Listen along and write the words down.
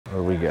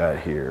we got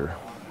here?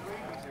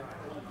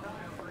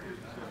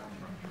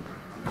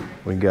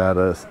 We got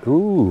a,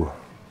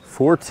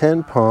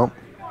 410 pump,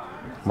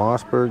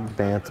 Mossberg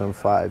Bantam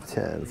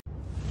 510.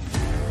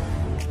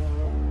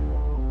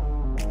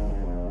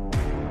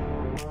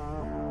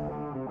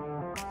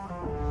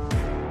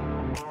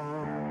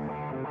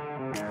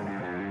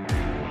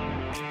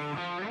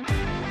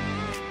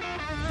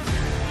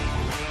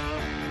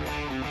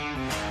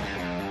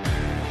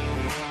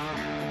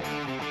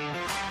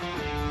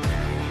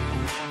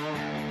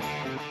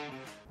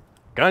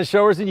 Gun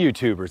showers and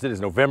YouTubers, it is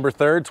November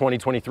 3rd,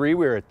 2023.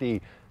 We're at the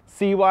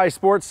CY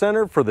Sports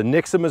Center for the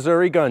Nixa,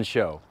 Missouri Gun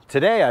Show.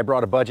 Today I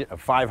brought a budget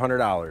of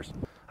 $500.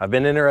 I've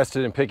been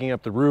interested in picking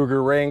up the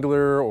Ruger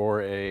Wrangler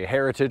or a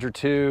Heritage or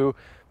two,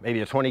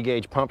 maybe a 20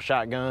 gauge pump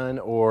shotgun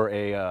or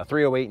a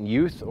 308 in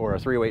youth or a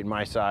 308 in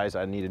my size.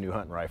 I need a new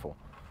hunting rifle.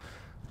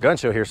 Gun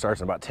show here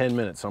starts in about 10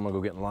 minutes, so I'm gonna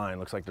go get in line.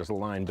 Looks like there's a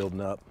line building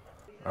up.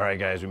 All right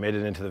guys, we made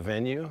it into the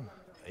venue.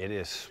 It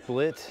is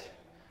split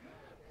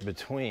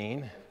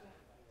between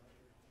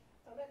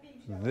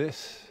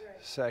this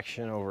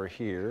section over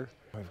here.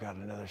 We've got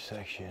another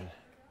section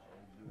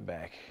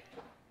back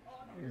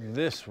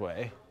this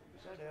way.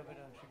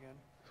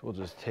 So we'll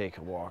just take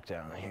a walk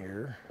down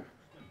here.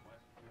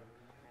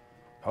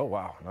 Oh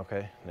wow,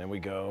 okay. Then we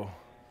go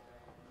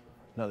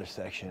another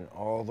section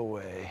all the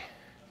way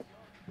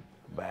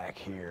back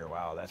here.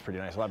 Wow, that's pretty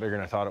nice. A lot bigger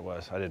than I thought it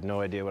was. I had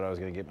no idea what I was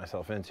gonna get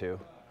myself into.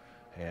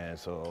 And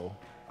so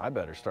I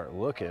better start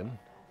looking.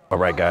 All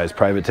right guys,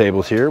 private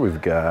tables here.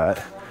 We've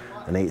got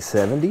an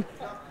 870,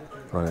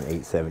 running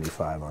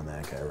 875 on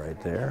that guy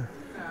right there.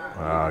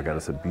 Wow, got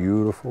us a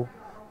beautiful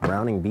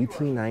Browning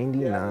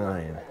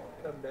BT99,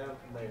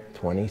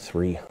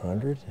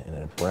 2300,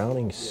 and a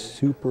Browning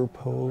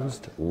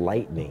Superposed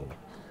Lightning,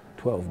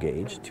 12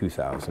 gauge,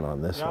 2000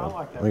 on this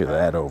one. Look at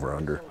that over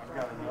under.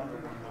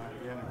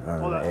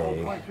 On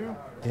a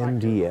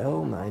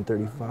MDL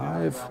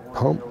 935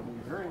 pump.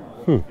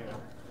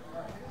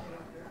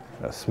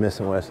 A Smith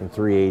 & Wesson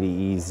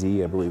 380 EZ,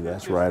 I believe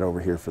that's right over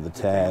here for the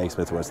tag.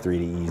 Smith & Wesson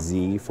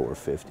 380 EZ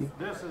 450.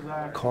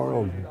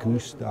 Carl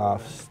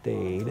Gustav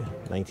Stade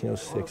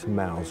 1906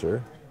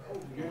 Mauser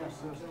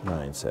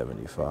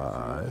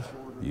 975.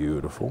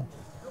 Beautiful.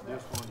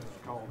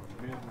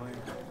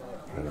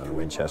 Another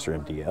Winchester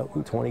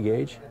MDL, 20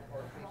 gauge.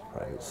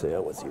 Private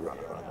sale. What's he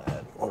running on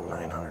that? Oh,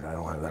 900. I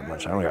don't have that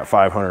much. I only got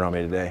 500 on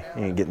me today.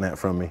 You ain't getting that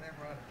from me.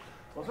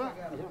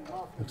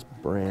 Looks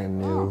brand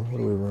new. What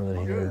are we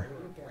running here?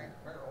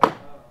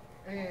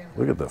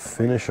 Look at the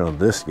finish on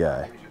this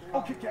guy.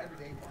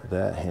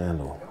 That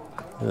handle.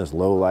 In this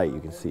low light, you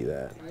can see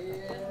that.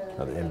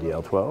 Another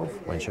MDL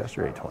 12,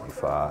 Winchester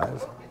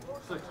 825.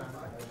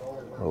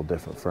 A little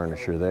different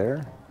furniture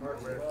there.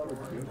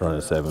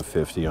 Running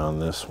 750 on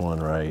this one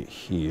right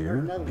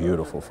here.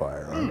 Beautiful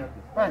firearm.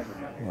 What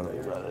are we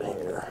running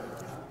here?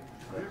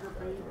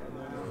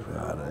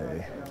 Got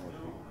a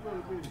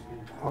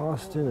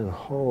Austin and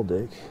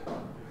Haldick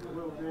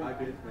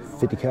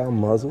 50 cal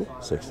muzzle,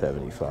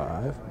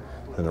 675.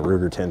 And a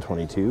Ruger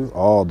 1022,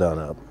 all done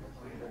up,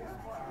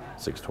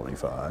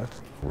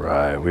 625.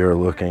 Right, we are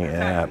looking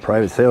at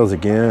private sales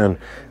again.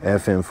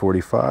 FM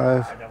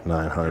 45,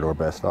 900 or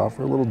best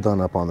offer. A little done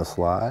up on the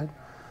slide.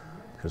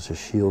 There's a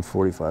Shield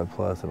 45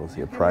 plus. I don't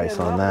see a price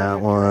on that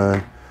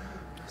one.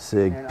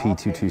 Sig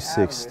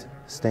P226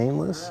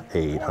 stainless,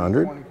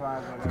 800.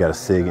 We got a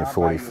Sig in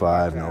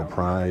 45, no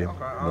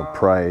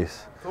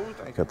price.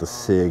 Got the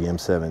Sig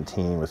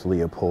M17 with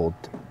Leopold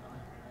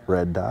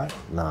red dot,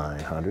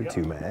 900,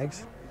 2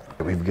 mags.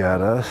 We've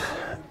got us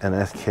an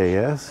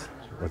SKS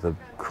with a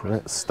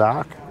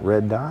stock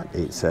red dot,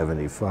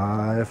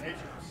 875.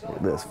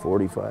 This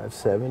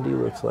 4570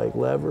 looks like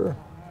lever.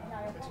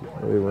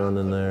 What are we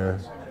running there?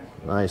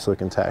 Nice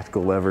looking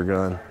tactical lever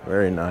gun,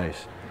 very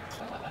nice.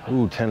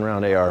 Ooh, 10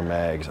 round AR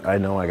mags. I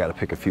know I gotta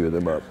pick a few of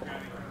them up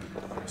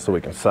so we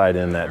can sight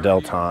in that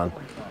Delton.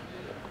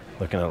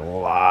 Looking at a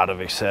lot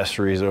of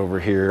accessories over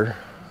here.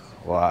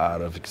 A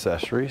lot of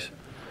accessories.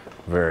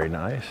 Very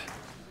nice.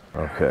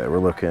 Okay, we're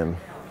looking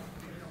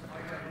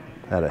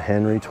at a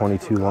Henry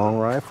 22 long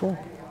rifle,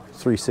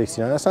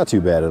 369. That's not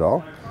too bad at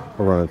all.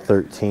 We're running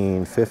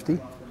 1350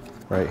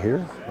 right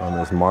here on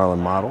this Marlin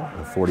model,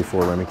 a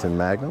 44 Remington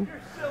Magnum.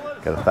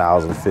 Got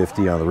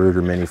 1050 on the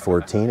Ruger Mini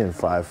 14 and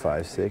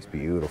 5.56.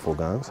 Beautiful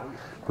guns.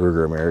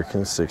 Ruger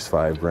American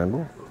 6.5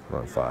 Grendel,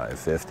 run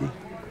 550.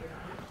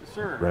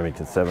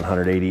 Remington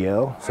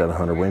 780L,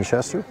 700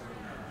 Winchester.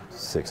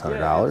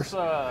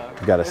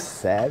 $600. We got a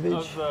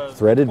Savage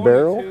threaded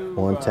barrel,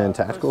 110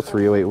 tactical,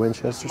 308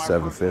 Winchester,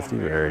 750.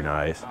 Very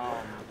nice.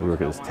 We look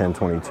at this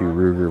 1022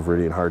 Ruger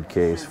Viridian hard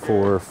case,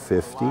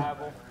 450.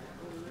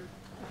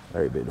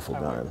 Very beautiful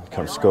gun.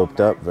 Comes scoped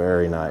up.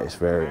 Very nice.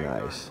 Very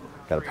nice.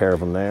 Got a pair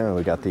of them there, and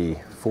we got the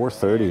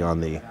 430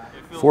 on the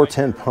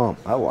 410 pump.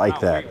 I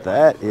like that.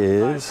 That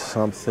is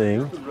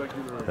something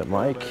that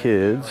my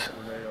kids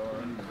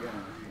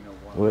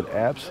would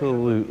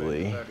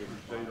absolutely.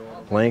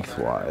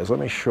 Lengthwise, let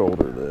me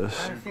shoulder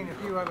this. I've seen a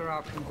few other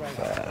options.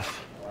 Fast.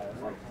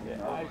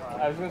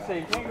 I was going to say,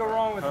 you can't go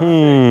wrong with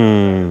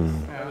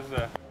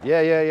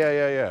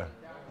Yeah.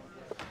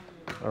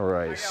 All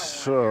right,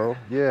 so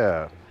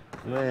yeah,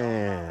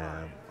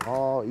 man,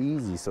 all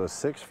easy. So a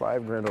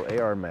 6.5 Grendel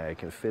AR mag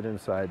can fit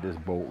inside this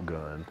bolt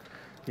gun.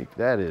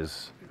 That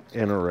is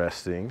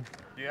interesting.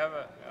 Do you have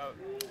a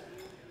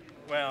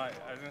well,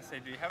 I was gonna say,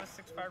 do you have a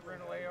 6.5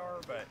 Grendel AR?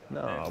 But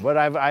No, but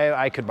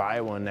I could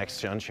buy one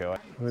next gun show.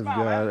 We've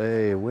got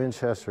a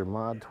Winchester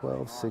Mod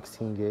 12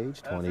 16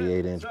 gauge,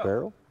 28-inch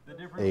barrel,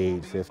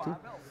 850.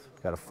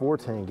 Got a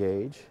 410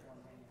 gauge,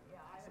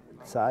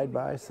 side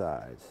by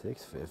side,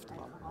 650.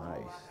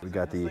 Nice. We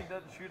got the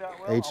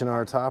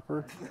H&R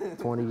topper,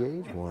 20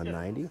 gauge,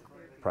 190.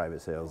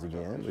 Private sales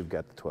again. We've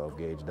got the 12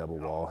 gauge double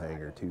wall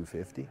hanger,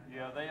 250.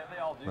 yeah, they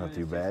all do. Not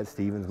too bad.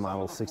 Stevens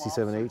model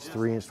 67H,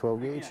 3-inch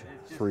 12 gauge,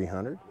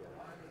 300.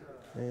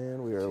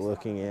 And we are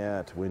looking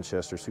at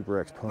Winchester Super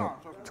X pump,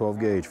 12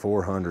 gauge,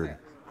 400.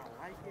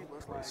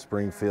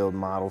 Springfield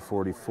model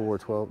 944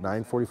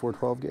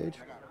 12 gauge,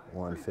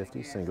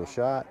 150, single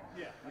shot.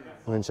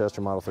 Winchester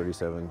model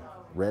 37,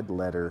 red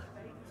letter,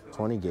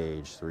 20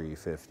 gauge,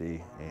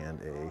 350, and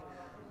a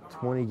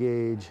 20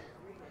 gauge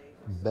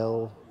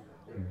bell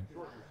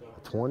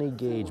 20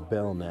 gauge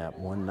bell nap,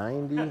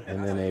 190,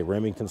 and then a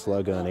Remington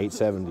slug gun,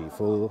 870,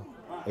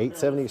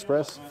 870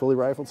 express, fully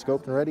rifled,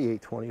 scoped and ready,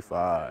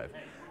 825.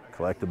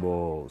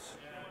 Collectibles.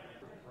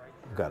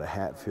 We've got a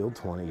Hatfield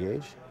 20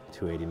 gauge,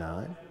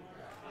 289,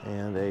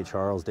 and a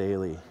Charles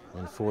Daly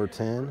in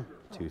 410,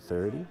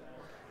 230. We've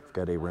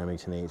got a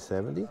Remington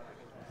 870,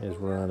 is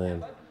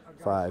running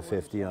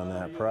 550 on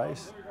that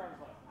price.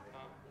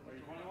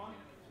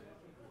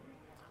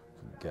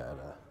 We've got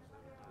a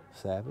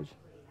Savage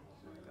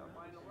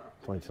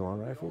 22 long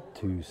rifle,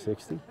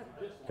 260.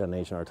 Got an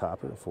H&R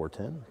topper,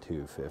 410,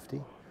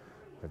 250.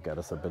 We've got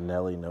us a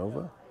Benelli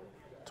Nova,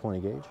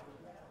 20 gauge.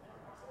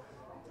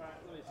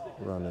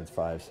 Running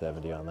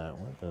 570 on that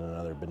one. And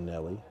another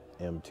Benelli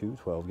M2,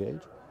 12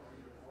 gauge.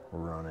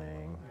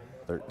 Running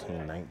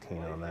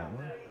 1319 on that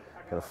one.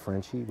 Got a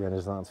Frenchie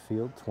Renaissance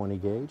Field, 20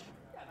 gauge,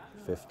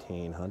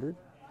 1500.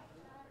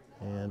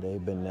 And a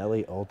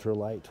Benelli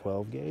Ultralight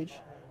 12 gauge,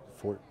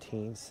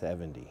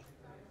 1470.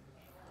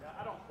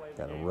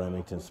 Got a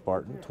Remington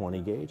Spartan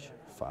 20 gauge,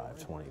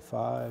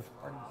 525.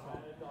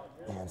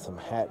 And some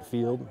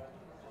Hatfield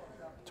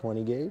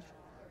 20 gauge,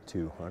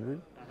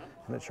 200.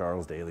 And a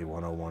Charles Daly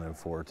 101 and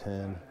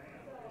 410,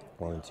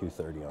 1 and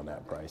 230 on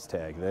that price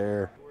tag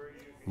there.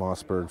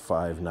 Mossberg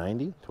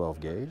 590, 12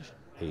 gauge,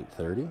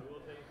 830.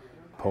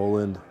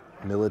 Poland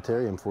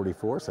Military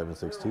M44,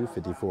 762,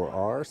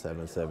 54R,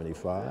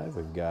 775.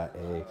 We've got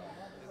a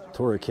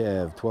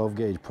Torikev 12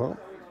 gauge pump,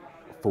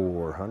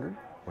 400.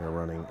 We're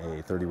running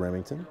a 30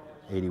 Remington,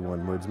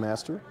 81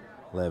 Woodsmaster,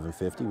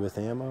 1150 with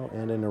ammo,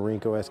 and a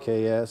Norinco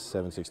SKS,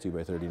 762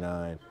 by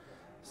 39,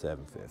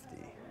 750.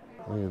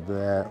 Look at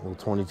that little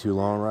 22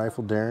 long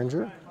rifle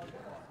Derringer,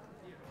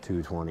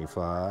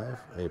 225.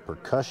 A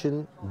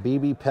percussion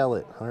BB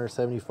pellet,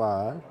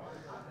 175.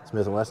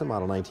 Smith & Wesson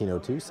model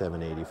 1902,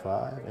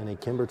 785. And a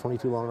Kimber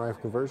 22 long rifle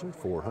conversion,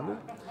 400.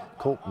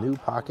 Colt New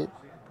Pocket,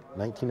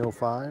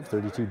 1905,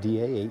 32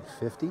 DA,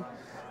 850.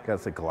 Got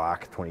us a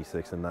Glock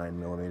 26 and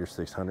 9mm,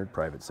 600.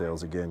 Private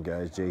sales again,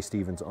 guys. J.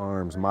 Stevens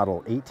Arms, model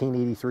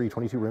 1883,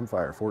 22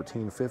 rimfire,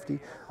 1450.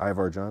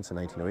 Ivar Johnson,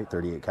 1908,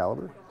 38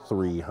 caliber,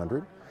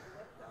 300.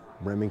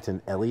 Remington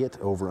Elliott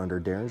over under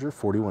Derringer,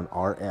 41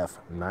 RF,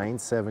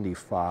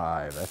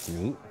 975. That's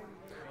neat.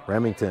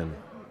 Remington,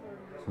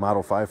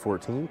 model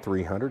 514,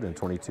 300 and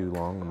 22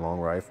 long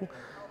rifle.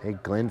 A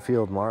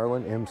Glenfield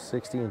Marlin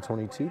M60 and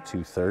 22,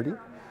 230.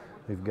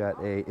 We've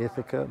got a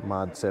Ithaca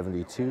Mod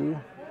 72.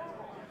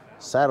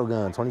 Saddle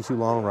gun, 22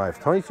 long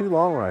rifle. 22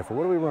 long rifle,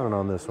 what are we running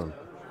on this one?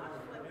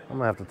 I'm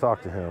gonna have to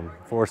talk to him.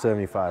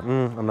 475,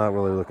 I'm not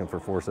really looking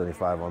for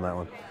 475 on that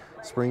one.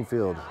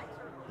 Springfield,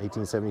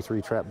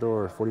 1873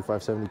 trapdoor,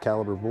 4570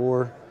 caliber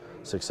bore,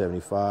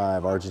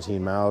 675.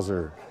 Argentine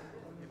Mauser,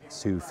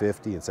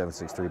 250 and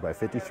 763 by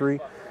 53.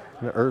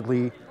 And the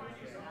Erdley,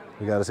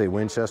 we gotta say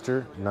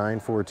Winchester,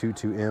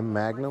 9422M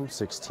Magnum,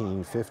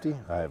 1650.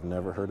 I have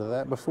never heard of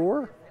that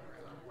before.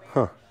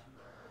 Huh.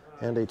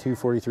 And a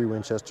 243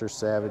 Winchester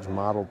Savage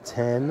Model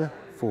 10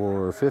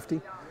 for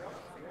 50.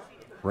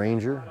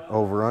 Ranger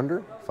over under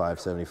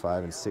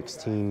 575 and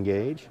 16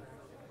 gauge.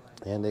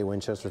 And a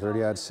Winchester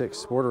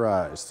 30-06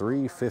 Sporterized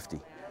 350.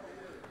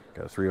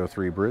 Got a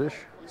 303 British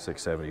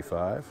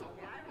 675.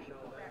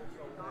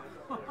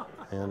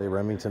 And a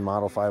Remington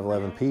Model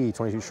 511P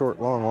 22 short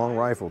long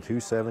rifle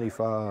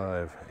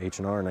 275.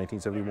 H&R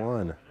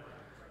 1971.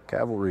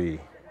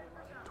 Cavalry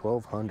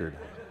 1200.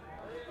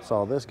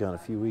 Saw this gun a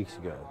few weeks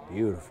ago.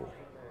 Beautiful.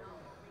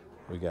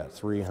 We got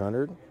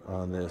 300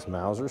 on this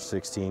Mauser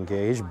 16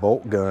 gauge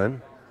bolt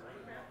gun.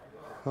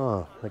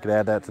 Huh, I could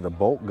add that to the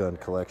bolt gun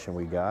collection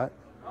we got.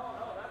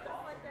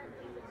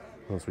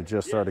 Once we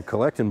just started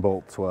collecting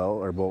bolt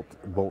 12 or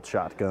bolt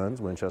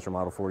shotguns. Winchester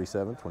Model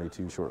 47,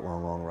 22 short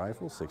long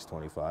rifle,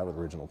 625 with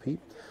original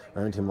peep.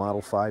 Remington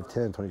Model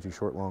 510, 22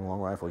 short long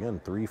rifle again,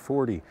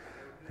 340.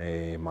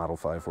 A Model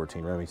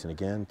 514 Remington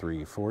again,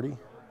 340.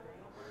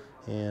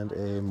 And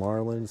a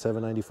Marlin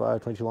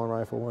 795, 22 long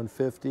rifle,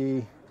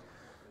 150.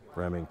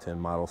 Remington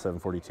model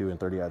 742 and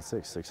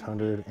 30-06,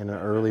 600. And an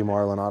early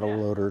Marlin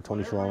autoloader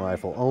 22 long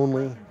rifle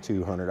only,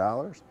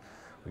 $200.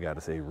 We got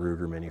us a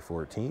Ruger Mini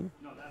 14,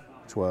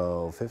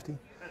 1250.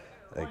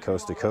 A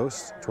coast to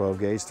coast 12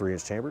 gauge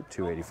 3-inch chamber,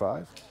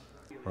 $285.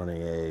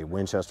 Running a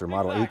Winchester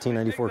model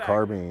 1894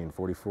 carbine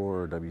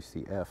 44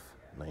 WCF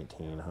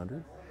 1900.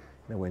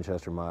 And a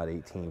Winchester mod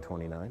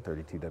 1829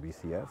 32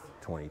 WCF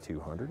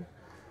 2200.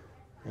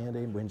 And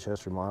a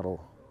Winchester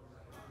model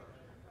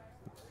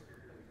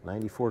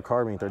 94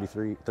 carbine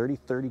 30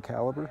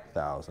 caliber,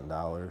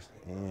 $1,000.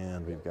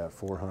 And we've got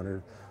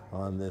 400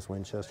 on this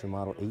Winchester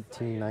model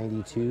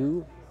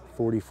 1892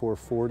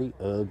 4440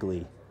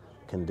 ugly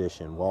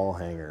condition wall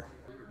hanger.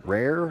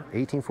 Rare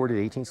 1840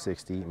 to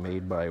 1860,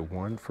 made by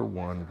One for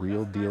One,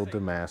 real deal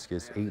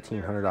Damascus,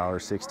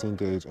 $1,800, 16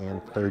 gauge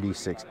and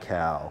 36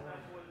 cal.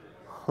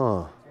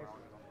 Huh.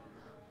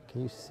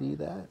 Can you see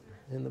that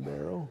in the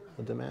barrel,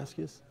 the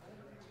Damascus?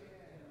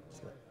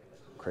 It's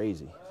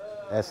crazy.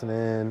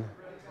 S&N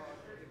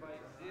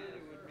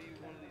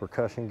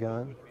percussion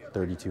gun,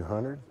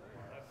 3,200.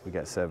 We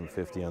got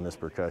 750 on this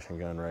percussion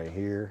gun right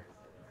here.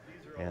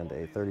 And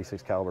a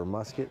 36 caliber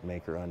musket,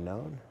 maker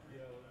unknown,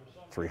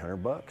 300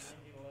 bucks.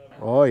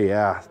 Oh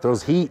yeah,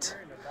 those heat.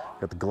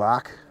 Got the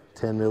Glock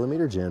 10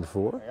 millimeter Gen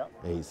 4,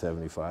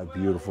 875,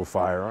 beautiful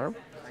firearm.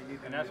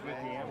 And that's with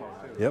the ammo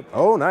too. Yep,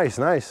 oh nice,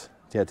 nice.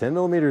 Yeah, 10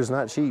 millimeter is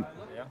not cheap.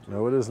 Yeah.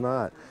 No, it is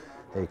not.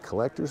 A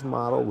collector's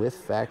model with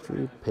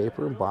factory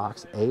paper and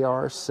box,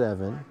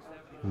 AR-7,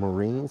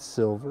 marine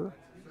silver,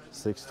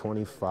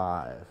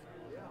 625.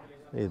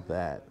 Look at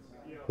that.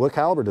 What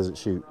caliber does it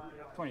shoot?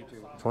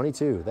 22.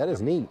 22, that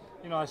is neat.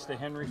 You know, that's the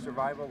Henry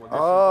Survival. Well,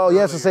 Oh, you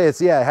have to say it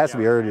has to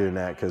be earlier than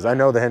that, because I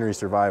know the Henry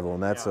Survival,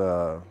 and that's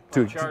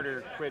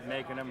Charter quit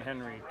making them.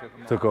 Henry took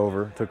them.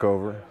 took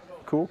over.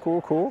 Cool,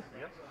 cool, cool.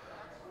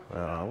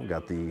 Yep. We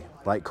got the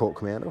Light Colt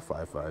Commando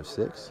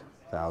 5.56,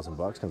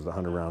 $1,000, comes with a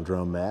 100-round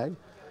drum mag.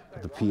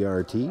 Got the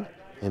PRT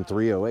in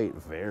 308,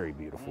 very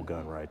beautiful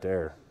gun right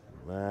there.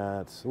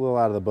 That's a little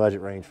out of the budget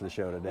range for the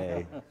show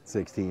today.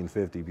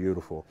 1650,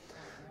 beautiful.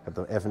 Got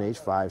the F&H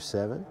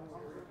 5.7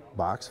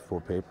 box, 4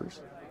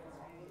 papers.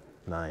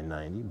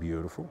 990,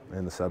 beautiful.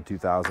 And the sub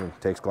 2000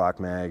 takes Glock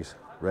mags,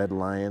 Red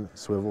Lion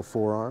swivel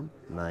forearm,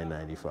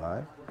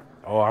 995.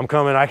 Oh, I'm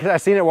coming. I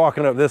seen it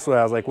walking up this way.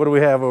 I was like, what do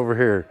we have over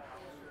here?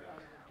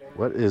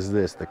 What is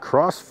this? The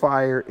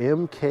Crossfire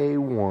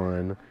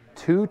MK1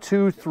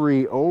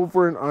 223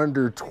 over and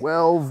under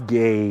 12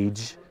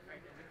 gauge.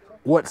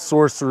 What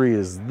sorcery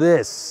is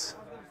this?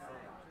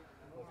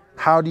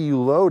 How do you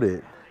load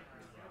it?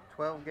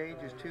 12 gauge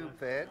is tube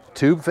fed.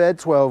 Tube fed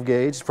 12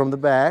 gauge from the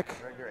back.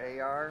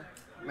 Regular AR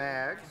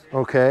mags.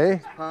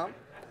 Okay. Pump.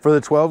 For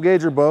the 12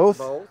 gauge or both?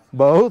 Both.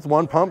 Both?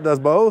 One pump does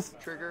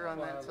both? Trigger on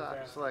that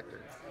side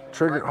selector.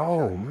 Trigger,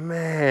 oh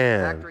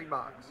man. Factory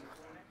box.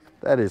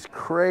 That is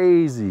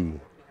crazy.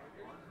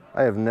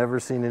 I have never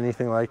seen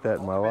anything like that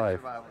in my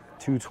life.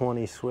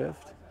 220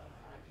 Swift,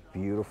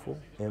 beautiful.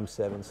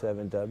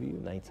 M77W,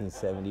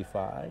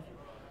 1975.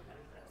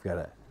 We've got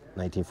a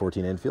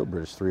 1914 Enfield,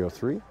 British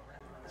 303,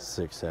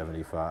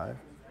 675.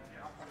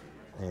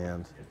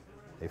 And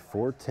a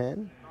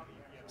 410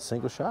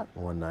 single shot,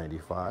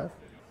 195.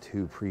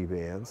 2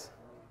 pre-bands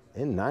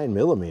in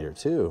 9mm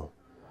too.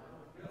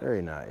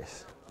 Very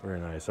nice, very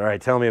nice. All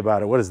right, tell me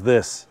about it. What is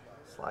this?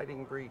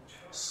 Sliding breech.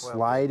 12.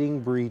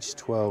 Sliding breech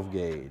 12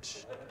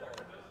 gauge.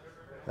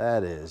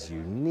 That is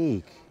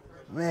unique.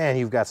 Man,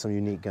 you've got some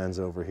unique guns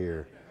over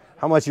here.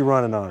 How much you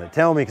running on it?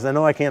 Tell me, because I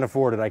know I can't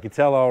afford it. I can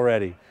tell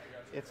already.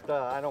 It's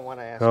I don't want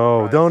to ask.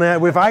 Oh, don't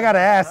ask. If I got to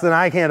ask, then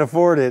I can't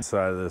afford it.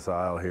 Side of this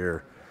aisle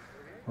here.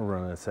 We're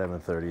running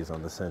 730s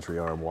on the Century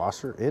Arm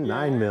Washer in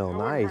 9mm.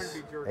 Nice.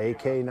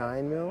 AK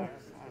 9mm.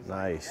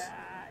 Nice.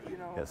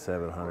 Got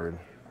 700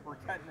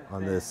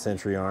 on this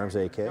Century Arms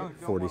AK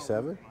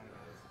 47.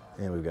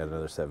 And we've got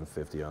another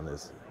 750 on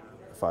this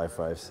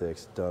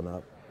 5.56 done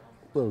up.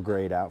 Little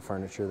grayed out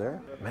furniture there.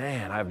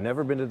 Man, I've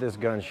never been to this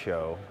gun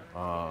show,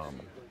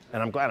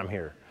 and I'm glad I'm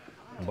here.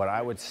 But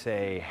I would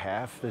say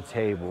half the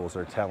tables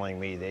are telling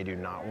me they do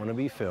not want to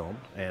be filmed,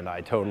 and I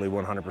totally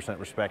 100%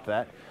 respect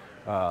that.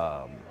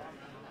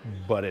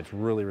 But it's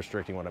really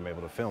restricting what I'm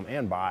able to film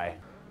and buy.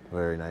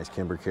 Very nice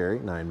Kimber Carry,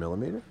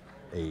 9mm,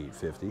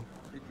 850.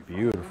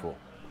 Beautiful.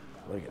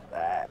 Look at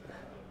that.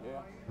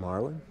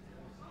 Marlin,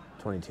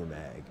 22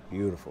 mag,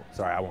 beautiful.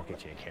 Sorry, I won't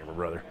get you a camera,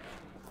 brother.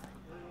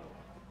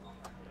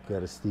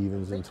 Got a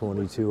Stevens in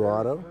 22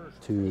 auto,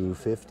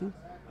 250.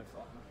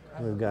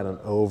 We've got an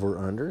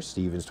over-under,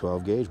 Stevens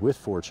 12 gauge with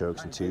 4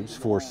 chokes and tubes,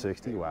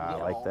 460. Wow,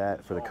 I like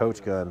that. For the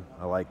coach gun,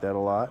 I like that a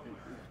lot.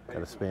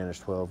 Got a Spanish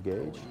 12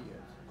 gauge,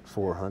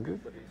 400.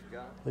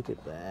 Look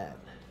at that.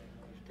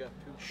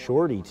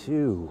 Shorty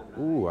too.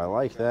 Ooh, I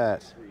like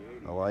that.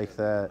 I like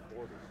that.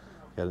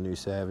 Got a new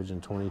Savage in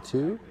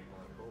 22,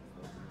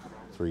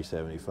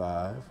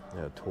 375.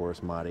 Got a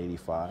Taurus Mod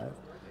 85.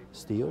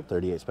 Steel,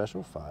 38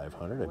 Special,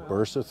 500. A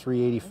Bursa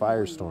 380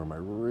 Firestorm.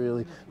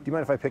 Do you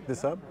mind if I pick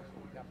this up?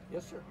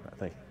 Yes, sir.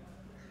 Thank you.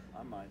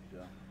 I might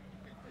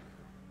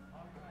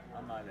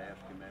ask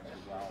him after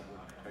a while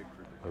what it takes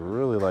for I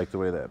really like the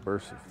way that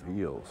burst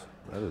feels.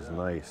 That is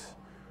nice.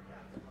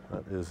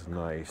 That is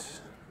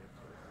nice.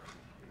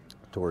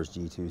 Taurus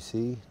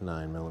G2C,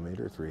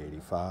 9mm,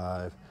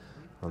 385.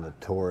 On the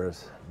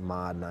Taurus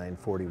Mod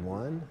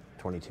 941,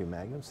 22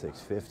 Magnum,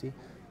 650.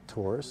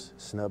 Taurus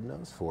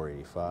Snubnose,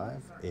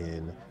 485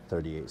 in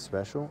 38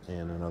 Special,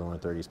 and another one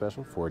 30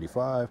 Special,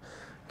 485.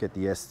 Get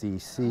the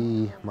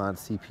SDC Mod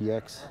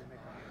CPX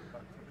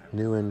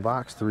new in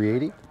box,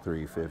 380,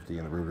 350,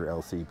 and the Ruger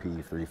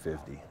LCP,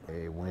 350.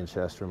 A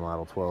Winchester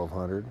Model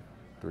 1200,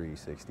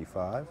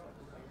 365.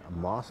 A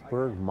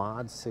Mossberg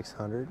Mod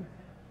 600,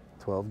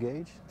 12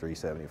 gauge,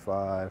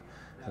 375.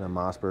 And a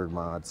Mossberg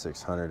Mod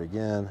 600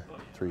 again,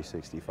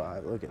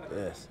 365. Look at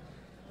this,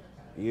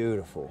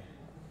 beautiful.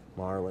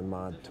 Marlin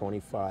Mod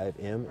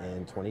 25M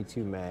and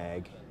 22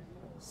 Mag,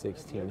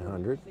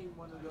 1600.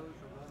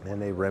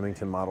 And a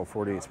Remington Model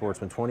 48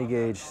 Sportsman 20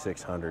 gauge,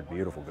 600,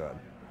 beautiful gun.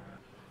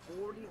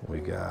 We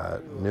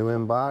got new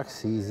in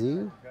box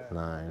CZ,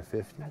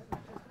 950.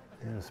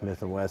 And a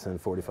Smith & Wesson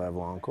 45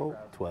 Long Colt,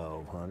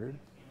 1200.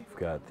 We've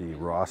got the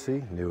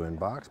Rossi new in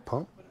box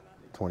pump,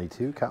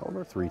 22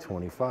 caliber,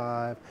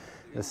 325.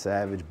 The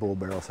Savage Bull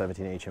Barrel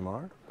 17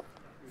 HMR,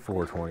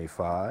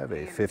 425.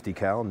 A 50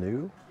 cal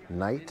new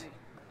Knight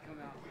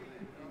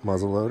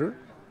muzzleloader,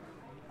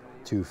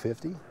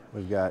 250.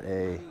 We've got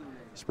a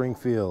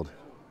Springfield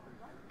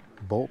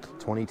Bolt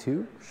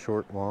 22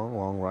 short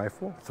long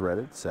rifle,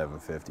 threaded,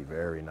 750.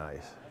 Very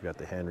nice. We've got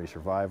the Henry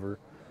Survivor,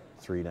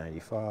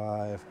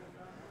 395.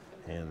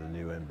 And the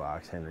new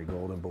in-box Henry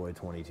Golden Boy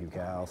 22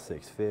 cal,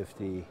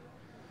 650.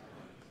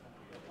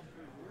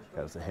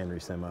 Got us a Henry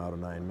Semi-Auto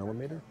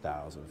 9mm,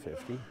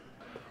 1050.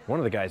 One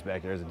of the guys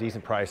back there has a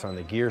decent price on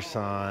the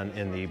Gearson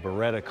in the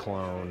Beretta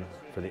clone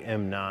for the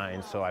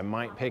M9, so I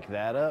might pick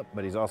that up,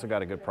 but he's also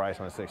got a good price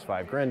on a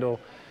 6.5 Grendel.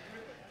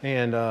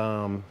 And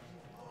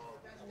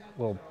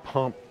little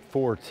pump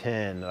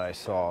 410 that I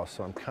saw,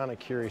 so I'm kind of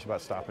curious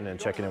about stopping in and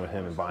checking in with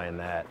him and buying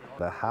that.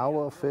 The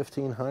Howa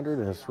 1500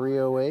 and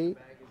 308.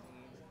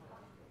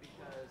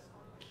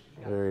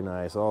 Very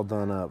nice, all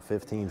done up,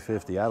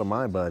 1550. Out of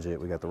my budget,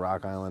 we got the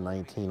Rock Island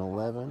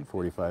 1911,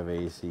 45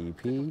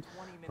 ACP,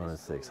 running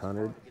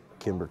 600.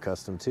 Kimber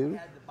Custom 2,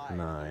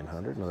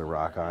 900. Another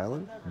Rock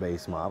Island,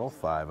 base model,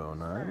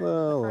 509. A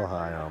little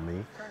high on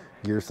me.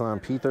 Gearson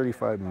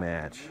P35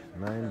 Match,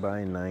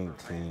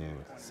 9x19,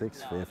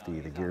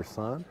 650. The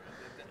Gearson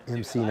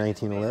MC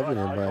 1911,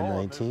 M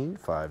x19,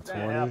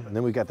 520. And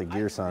then we got the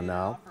Gearson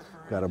now.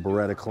 Got a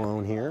Beretta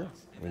clone here.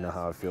 We know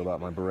how I feel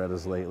about my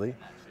Berettas lately.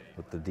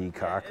 With the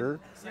decocker,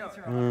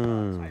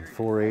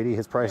 480.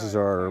 His prices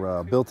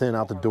are built in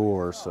out the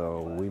door,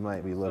 so we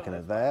might be looking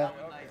at that.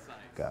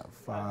 Got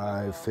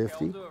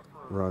 550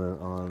 running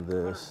on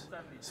this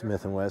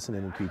Smith & Wesson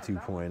MP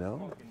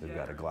 2.0. We've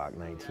got a Glock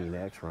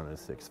 19X running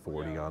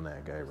 640 on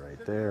that guy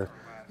right there.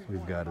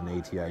 We've got an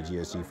ATI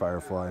GSG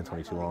Firefly and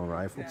 22 long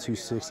rifle,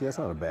 260. That's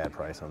not a bad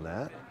price on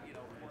that.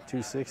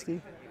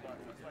 260.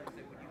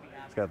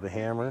 It's got the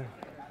hammer.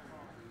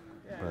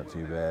 Not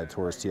too bad.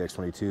 Taurus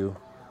TX22.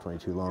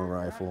 22 long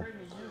rifle,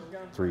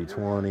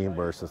 320,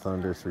 Burst of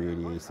Thunder,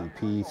 380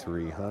 ACP,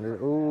 300.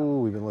 Oh,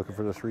 we've been looking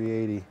for the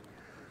 380.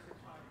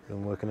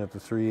 Been looking at the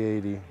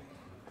 380.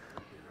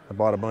 I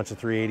bought a bunch of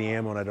 380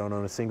 ammo and I don't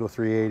own a single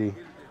 380.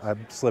 I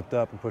slipped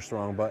up and pushed the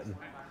wrong button.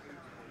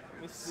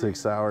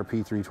 6 hour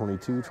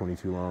P322,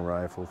 22 long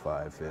rifle,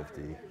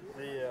 550.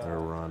 They're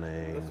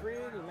running. The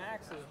 380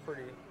 Max is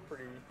pretty.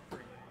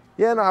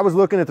 Yeah, no, I was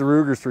looking at the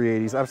Ruger's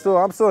 380s. I'm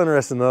still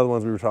interested in the other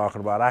ones we were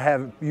talking about. I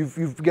haven't. Me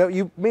and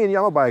you. I'm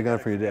gonna buy a gun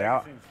for you today.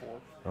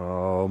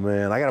 Oh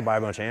man, I gotta buy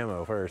a bunch of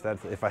ammo first.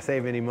 That's if I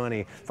save any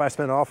money. If I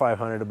spend all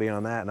 500, it'll be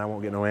on that, and I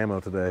won't get no ammo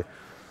today.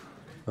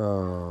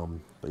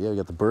 But yeah, we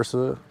got the Burst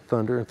of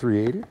Thunder and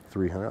 380,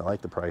 300. I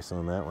like the price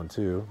on that one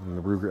too. And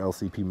the Ruger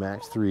LCP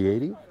Max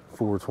 380,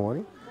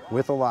 420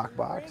 with a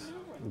lockbox,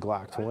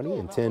 Glock 20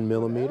 and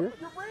 10mm.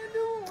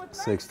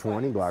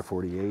 620, Glock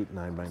 48,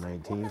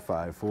 9x19,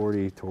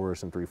 540,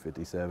 Taurus and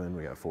 357.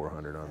 We got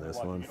 400 on this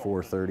one,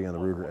 430 on the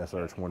Ruger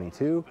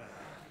SR22.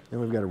 Then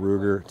we've got a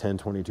Ruger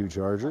 1022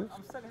 Charger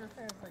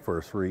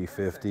for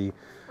 350.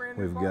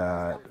 We've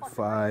got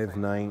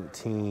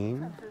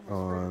 519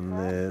 on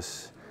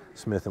this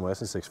Smith &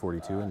 Wesson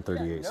 642 and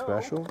 38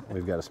 Special.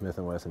 We've got a Smith &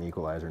 Wesson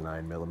Equalizer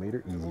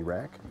 9mm Easy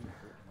Rack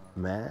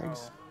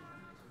Mags,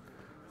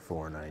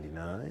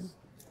 499,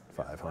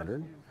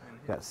 500.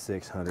 Got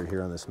 600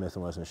 here on the Smith &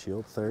 Wesson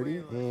Shield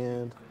 30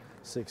 and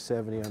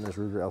 670 on this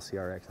Ruger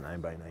LCRX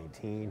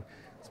 9x19.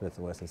 Smith &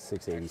 Wesson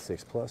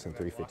 686 Plus and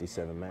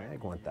 357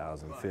 Mag,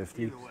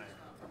 1050.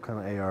 What kind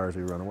of ARs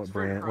are we running? What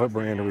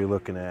brand are we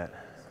looking at?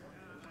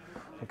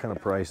 What kind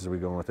of prices are we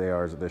going with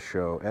ARs at this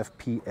show?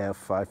 FPF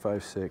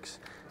 556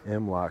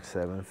 M-Lock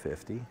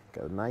 750.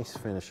 Got a nice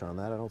finish on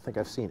that. I don't think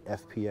I've seen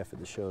FPF at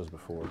the shows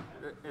before.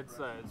 It's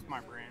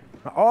my brand.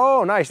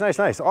 Oh, nice.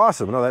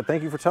 Awesome. No,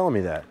 thank you for telling me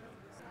that.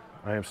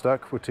 I am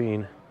stuck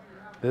between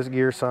this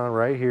Gearson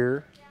right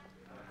here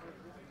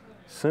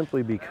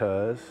simply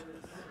because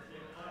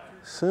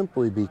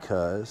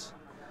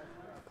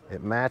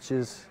It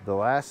matches the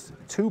last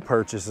 2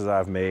 purchases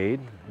I've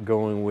made,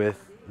 going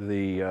with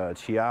the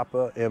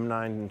Chiappa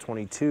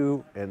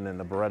M922 and then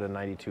the Beretta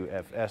 92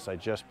 FS I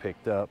just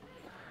picked up.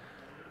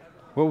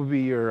 What would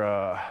be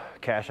your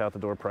cash out the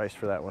door price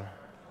for that one?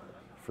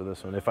 For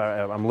this one, if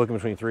I'm looking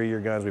between 3 of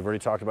your guns. We've already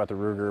talked about the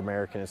Ruger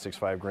American and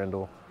 6.5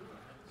 Grendel.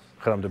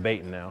 But I'm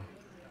debating now.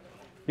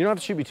 You don't have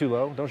to shoot me too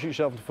low. Don't shoot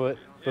yourself in the foot.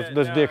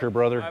 Let's dicker,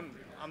 brother.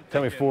 I'm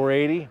Tell me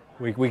 480.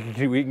 We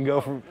can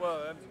go from.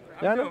 Well,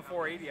 Yeah, I I'm know. doing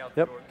 480 out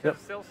the door. Yep.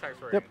 Sales tax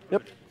rate.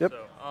 Yep.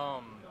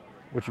 So,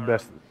 What's your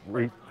best?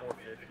 450.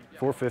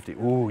 450.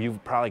 Ooh,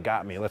 you've probably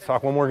got me. Let's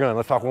talk one more gun.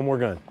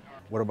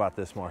 What about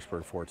this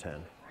Mossberg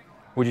 410?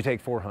 Would you take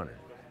 400?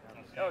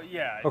 Oh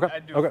yeah. Okay.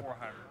 I'd do Okay.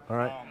 400. All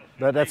right.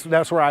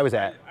 That's where I was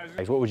at.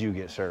 What would you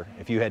get, sir,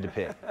 if you had to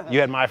pick? You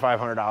had my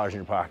 $500 in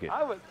your pocket.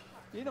 I would,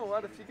 you know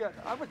what? If you got,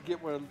 I would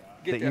get one.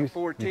 Get That that youth-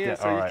 410. get that-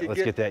 So all you right, could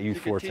let's get that youth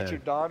you could 410. Teach your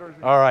daughters.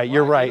 All right,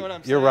 you're right. You know what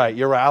I'm You're saying? right.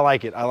 You're right. I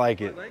like it.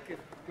 They could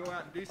go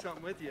out and do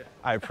something with you.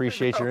 I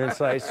appreciate your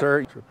insight,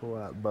 sir. Triple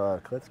out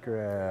buck. Let's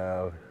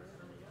grab.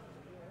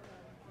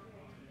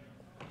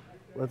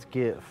 Let's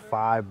get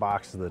 5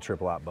 boxes of the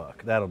triple out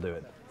buck. That'll do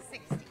it.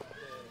 60.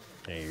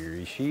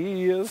 Here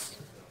she is.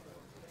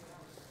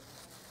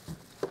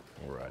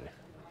 Alrighty.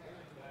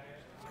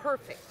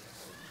 Perfect.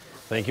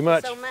 Thank you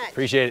much. So much.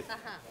 Appreciate it.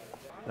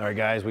 All right,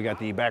 guys, we got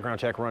the background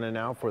check running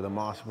now for the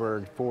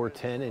Mossberg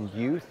 410 in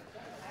youth.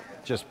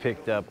 Just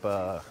picked up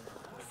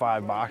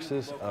 5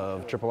 boxes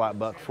of triple out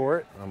buck for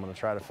it. I'm gonna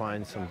try to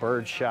find some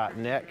bird shot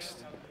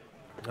next.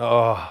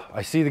 Oh,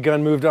 I see the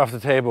gun moved off the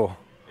table.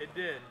 It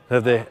did.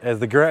 Has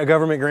the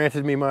government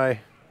granted me my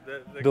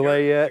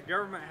delay yet? The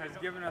government has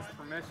given us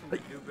permission to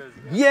do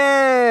business.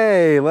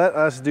 Yay! Let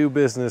us do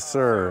business,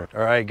 sir.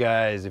 All right,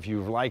 guys, if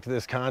you've liked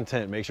this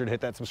content, make sure to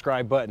hit that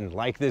subscribe button.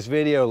 Like this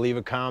video, leave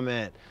a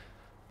comment.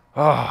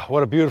 Oh,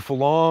 what a beautiful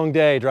long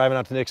day driving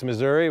out to Nixa,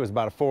 Missouri. It was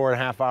about a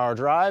 4.5 hour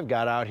drive.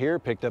 Got out here,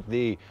 picked up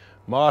the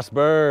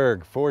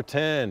Mossberg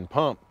 410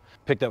 pump.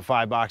 Picked up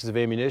 5 boxes of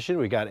ammunition.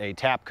 We got a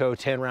Tapco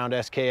 10-round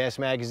SKS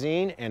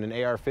magazine and an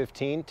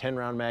AR-15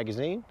 10-round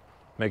magazine.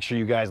 Make sure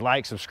you guys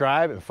like,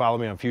 subscribe, and follow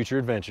me on future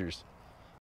adventures.